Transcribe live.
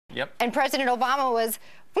Yep. And President Obama was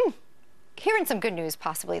hearing some good news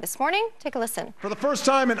possibly this morning. Take a listen. For the first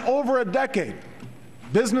time in over a decade,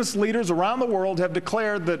 business leaders around the world have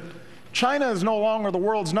declared that China is no longer the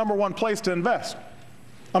world's #1 place to invest.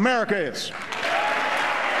 America is.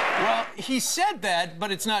 Well, he said that,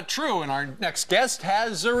 but it's not true, and our next guest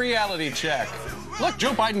has a reality check. Look,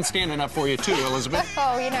 Joe Biden's standing up for you, too, Elizabeth.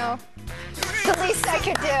 Oh, you know, the least I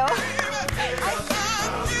could do.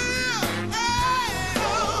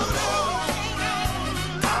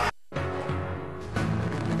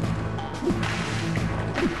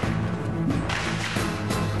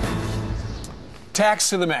 Tax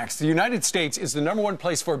to the max. The United States is the #1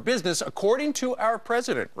 place for business, according to our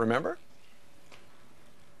president. Remember?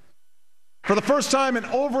 For the first time in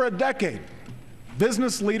over a decade,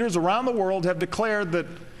 business leaders around the world have declared that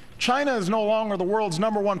China is no longer the world's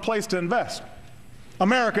 #1 place to invest.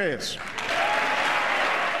 America is.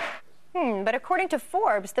 But according to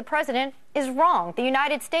Forbes, the president is wrong. The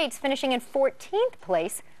United States finishing in 14th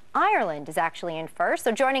place. Ireland is actually in first.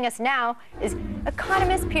 So joining us now is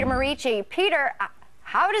economist Peter Morici. Peter,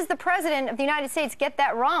 how does the president of the United States get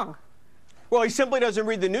that wrong? Well, he simply doesn't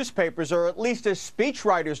read the newspapers, or at least his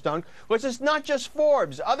speechwriters don't, which is not just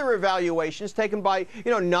Forbes. Other evaluations taken by,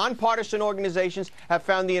 nonpartisan organizations have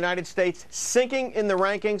found the United States sinking in the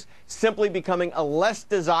rankings, simply becoming a less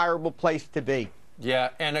desirable place to be. Yeah,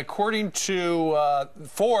 and according to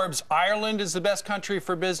Forbes, Ireland is the best country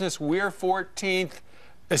for business. We're 14th.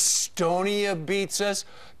 Estonia beats us.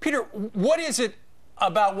 Peter, what is it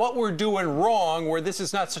about what we're doing wrong where this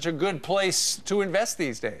is not such a good place to invest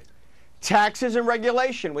these days? Taxes and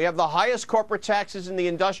regulation. We have the highest corporate taxes in the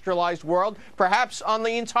industrialized world, perhaps on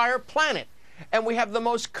the entire planet. And we have the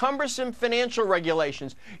most cumbersome financial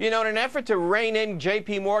regulations. In an effort to rein in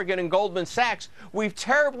J.P. Morgan and Goldman Sachs, we've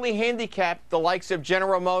terribly handicapped the likes of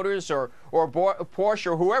General Motors or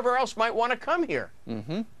Porsche or whoever else might want to come here.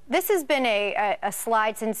 Mm-hmm. This has been a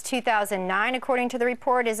slide since 2009, according to the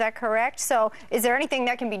report. Is that correct? So is there anything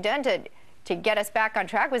that can be done to get us back on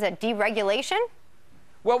track? Was that deregulation?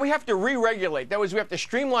 Well, we have to re-regulate. That is, we have to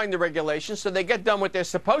streamline the regulations so they get done what they're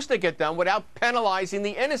supposed to get done without penalizing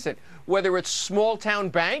the innocent, whether it's small-town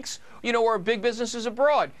banks, or big businesses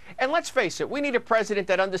abroad. And let's face it, we need a president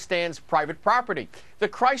that understands private property. The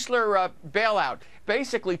Chrysler bailout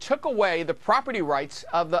basically took away the property rights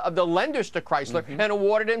of the lenders to Chrysler and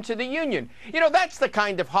awarded them to the union. That's the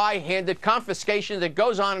kind of high-handed confiscation that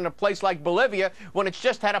goes on in a place like Bolivia when it's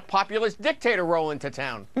just had a populist dictator roll into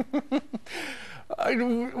town.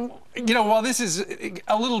 While this is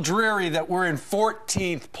a little dreary that we're in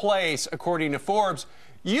 14th place, according to Forbes,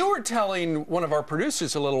 you were telling one of our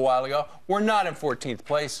producers a little while ago, we're not in 14th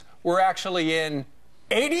place. We're actually in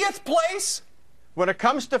 80th place? When it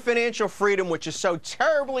comes to financial freedom, which is so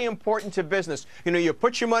terribly important to business, you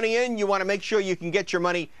put your money in, you want to make sure you can get your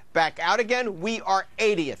money back out again. We are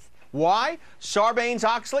 80th. Why?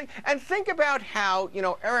 Sarbanes-Oxley. And think about how,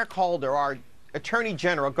 Eric Holder, our Attorney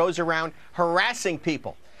General, goes around harassing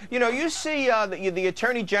people. You see the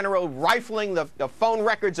Attorney General rifling the phone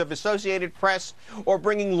records of Associated Press or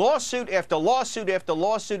bringing lawsuit after lawsuit after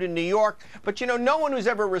lawsuit in New York. But, no one who's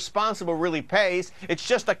ever responsible really pays. It's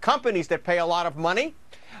just the companies that pay a lot of money.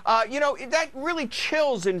 That really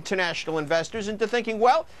chills international investors into thinking,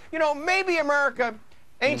 well, maybe America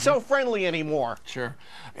ain't so friendly anymore. Sure.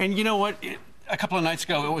 And you know what? A couple of nights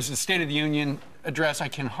ago, it was the State of the Union address. I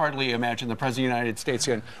can hardly imagine the President of the United States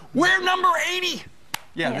saying, we're number 80.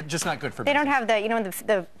 Yeah, just not good for They business. don't have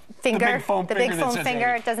the finger, the big foam finger.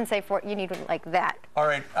 80. It doesn't say you need like that. All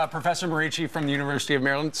right, Professor Morici from the University of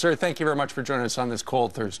Maryland. Sir, thank you very much for joining us on this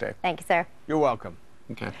cold Thursday. Thank you, sir. You're welcome.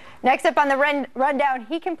 Okay. Next up on the rundown,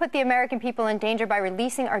 he can put the American people in danger by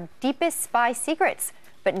releasing our deepest spy secrets.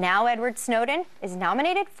 But now Edward Snowden is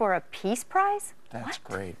nominated for a Peace Prize? That's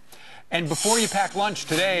great. And before you pack lunch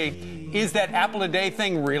today, is that apple a day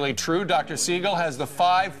thing really true? Dr. Siegel has the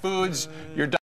 5 foods your